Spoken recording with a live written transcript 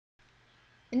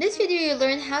In this video, you'll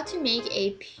learn how to make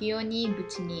a peony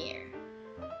boutonniere.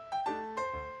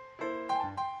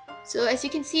 So as you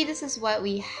can see, this is what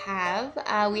we have.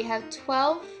 We have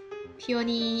 12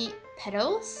 peony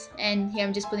petals, and here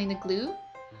I'm just putting the glue.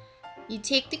 You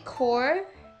take the core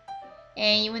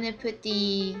and you want to put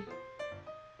the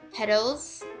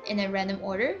petals in a random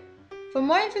order. For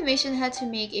more information on how to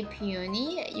make a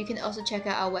peony, you can also check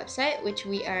out our website, which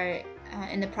we are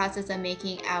in the process of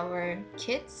making our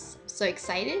kits. So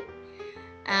excited.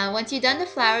 Once you've done the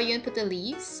flower, you want to put the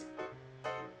leaves.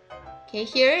 Okay,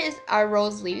 here is our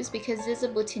rose leaves because this is a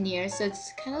boutonniere, so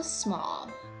it's kind of small.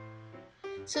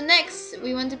 So next,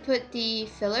 we want to put the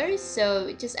fillers,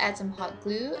 so just add some hot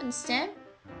glue and stem.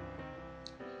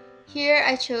 Here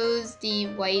I chose the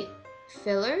white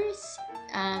fillers.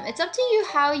 It's up to you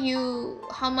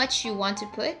how much you want to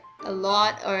put. A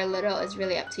lot or a little is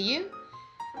really up to you.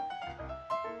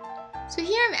 So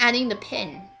here I'm adding the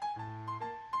pin.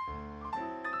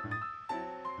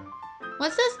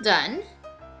 Once that's done,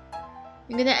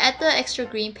 I'm gonna add the extra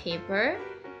green paper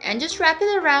and just wrap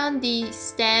it around the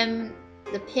stem,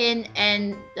 the pin,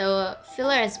 and the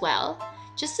filler as well,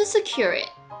 just to secure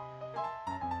it.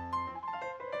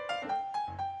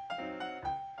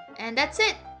 And that's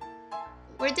it!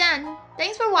 We're done!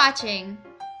 Thanks for watching!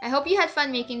 I hope you had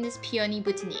fun making this peony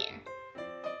boutonniere.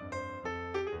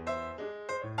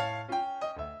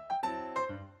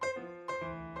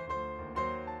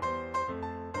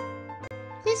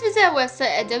 Please visit our website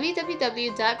at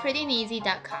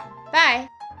www.prettyandeasy.com. Bye!